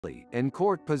and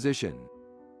court position.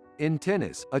 In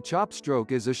tennis, a chop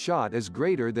stroke is a shot as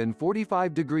greater than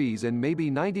 45 degrees and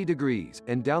maybe 90 degrees,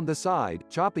 and down the side,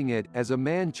 chopping it, as a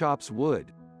man chops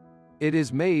wood. It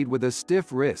is made with a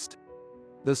stiff wrist.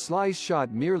 The slice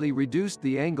shot merely reduced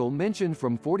the angle mentioned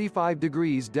from 45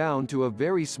 degrees down to a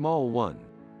very small one.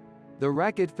 The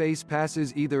racket face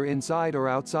passes either inside or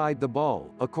outside the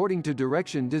ball, according to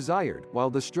direction desired, while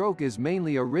the stroke is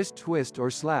mainly a wrist twist or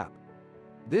slap.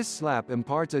 This slap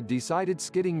imparts a decided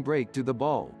skidding break to the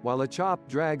ball, while a chop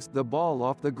drags the ball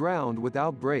off the ground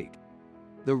without break.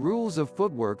 The rules of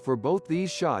footwork for both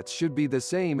these shots should be the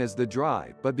same as the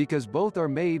drive, but because both are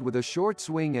made with a short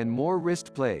swing and more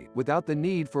wrist play, without the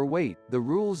need for weight, the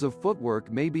rules of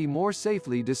footwork may be more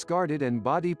safely discarded and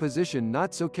body position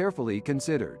not so carefully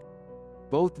considered.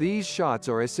 Both these shots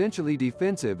are essentially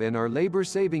defensive and are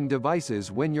labor-saving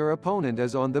devices when your opponent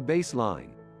is on the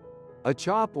baseline. A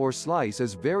chop or slice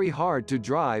is very hard to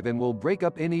drive and will break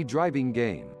up any driving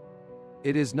game.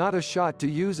 It is not a shot to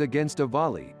use against a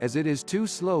volley, as it is too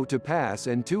slow to pass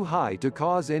and too high to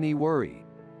cause any worry.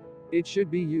 It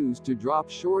should be used to drop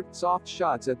short, soft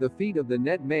shots at the feet of the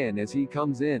net man as he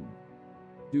comes in.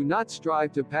 Do not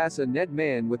strive to pass a net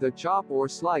man with a chop or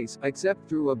slice, except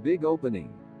through a big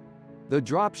opening. The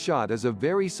drop shot is a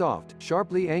very soft,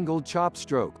 sharply angled chop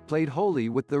stroke, played wholly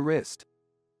with the wrist.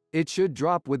 It should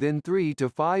drop within 3 to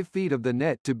 5 feet of the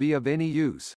net to be of any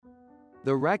use.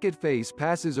 The racket face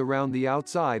passes around the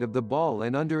outside of the ball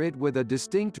and under it with a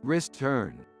distinct wrist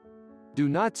turn. Do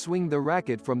not swing the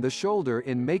racket from the shoulder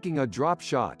in making a drop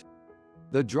shot.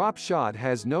 The drop shot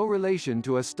has no relation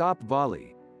to a stop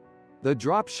volley. The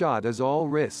drop shot is all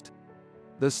wrist.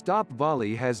 The stop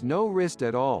volley has no wrist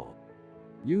at all.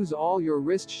 Use all your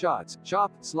wrist shots,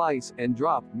 chop, slice, and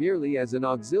drop, merely as an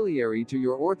auxiliary to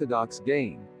your orthodox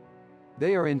game.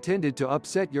 They are intended to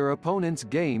upset your opponent's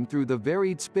game through the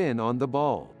varied spin on the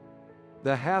ball.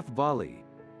 The half volley.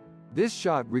 This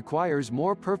shot requires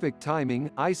more perfect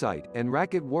timing, eyesight, and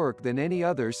racket work than any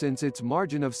other since its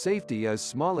margin of safety is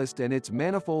smallest and its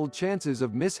manifold chances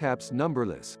of mishaps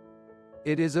numberless.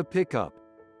 It is a pickup.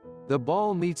 The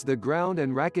ball meets the ground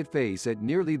and racket face at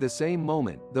nearly the same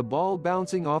moment, the ball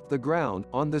bouncing off the ground,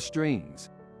 on the strings.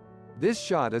 This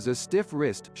shot is a stiff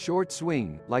wrist, short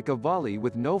swing, like a volley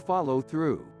with no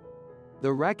follow-through.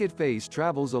 The racket face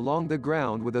travels along the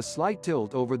ground with a slight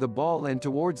tilt over the ball and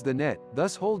towards the net,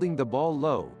 thus holding the ball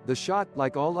low. The shot,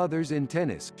 like all others in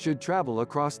tennis, should travel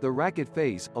across the racket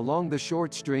face, along the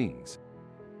short strings.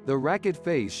 The racket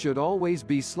face should always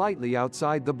be slightly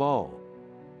outside the ball.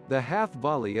 The half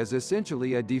volley is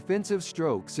essentially a defensive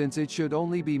stroke since it should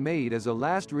only be made as a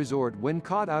last resort when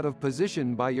caught out of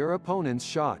position by your opponent's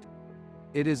shot.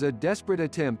 It is a desperate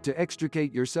attempt to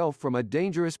extricate yourself from a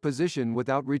dangerous position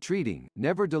without retreating,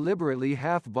 never deliberately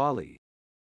half volley.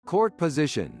 Court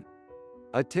position.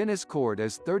 A tennis court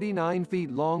is 39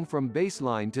 feet long from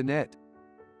baseline to net.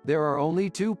 There are only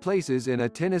 2 places in a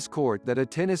tennis court that a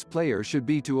tennis player should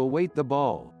be to await the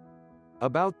ball.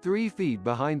 About 3 feet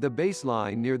behind the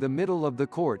baseline near the middle of the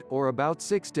court, or about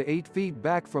 6 to 8 feet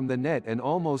back from the net and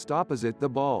almost opposite the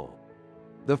ball.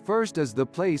 The first is the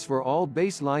place for all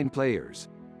baseline players.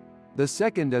 The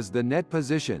second is the net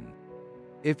position.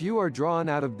 If you are drawn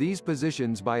out of these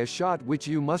positions by a shot which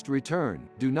you must return,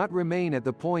 do not remain at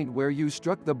the point where you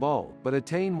struck the ball, but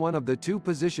attain one of the 2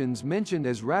 positions mentioned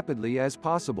as rapidly as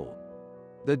possible.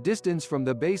 The distance from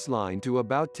the baseline to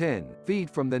about 10 feet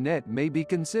from the net may be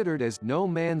considered as no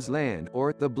man's land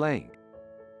or the blank.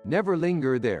 Never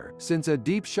linger there, since a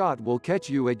deep shot will catch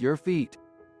you at your feet.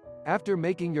 After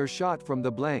making your shot from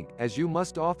the blank, as you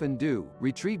must often do,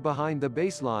 retreat behind the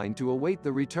baseline to await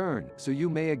the return, so you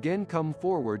may again come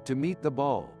forward to meet the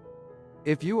ball.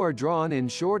 If you are drawn in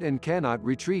short and cannot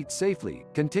retreat safely,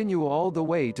 continue all the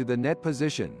way to the net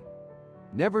position.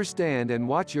 Never stand and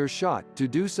watch your shot. To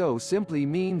do so simply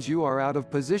means you are out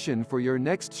of position for your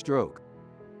next stroke.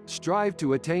 Strive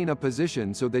to attain a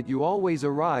position so that you always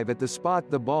arrive at the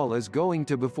spot the ball is going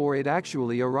to before it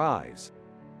actually arrives.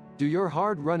 Do your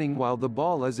hard running while the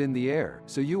ball is in the air,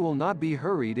 so you will not be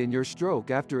hurried in your stroke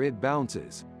after it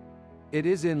bounces. It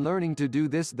is in learning to do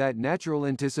this that natural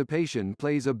anticipation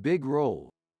plays a big role.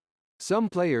 Some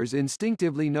players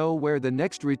instinctively know where the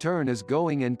next return is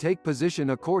going and take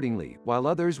position accordingly, while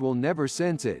others will never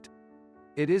sense it.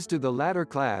 It is to the latter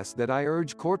class that I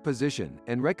urge court position,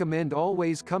 and recommend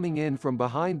always coming in from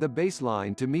behind the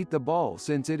baseline to meet the ball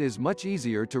since it is much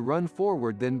easier to run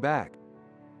forward than back.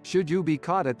 Should you be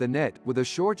caught at the net, with a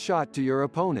short shot to your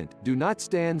opponent, do not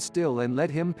stand still and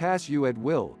let him pass you at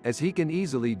will, as he can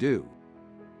easily do.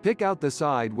 Pick out the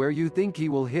side where you think he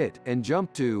will hit, and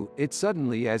jump to it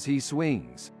suddenly as he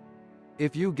swings.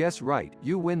 If you guess right,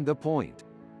 you win the point.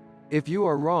 If you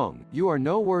are wrong, you are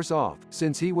no worse off,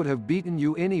 since he would have beaten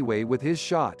you anyway with his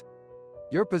shot.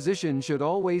 Your position should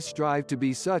always strive to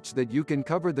be such that you can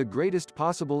cover the greatest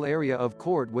possible area of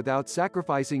court without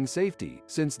sacrificing safety,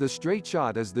 since the straight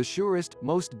shot is the surest,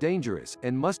 most dangerous,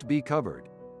 and must be covered.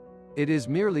 It is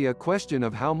merely a question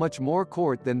of how much more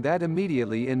court than that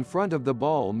immediately in front of the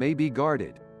ball may be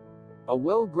guarded. A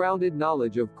well-grounded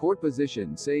knowledge of court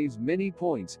position saves many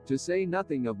points, to say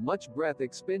nothing of much breath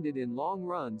expended in long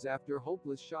runs after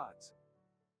hopeless shots.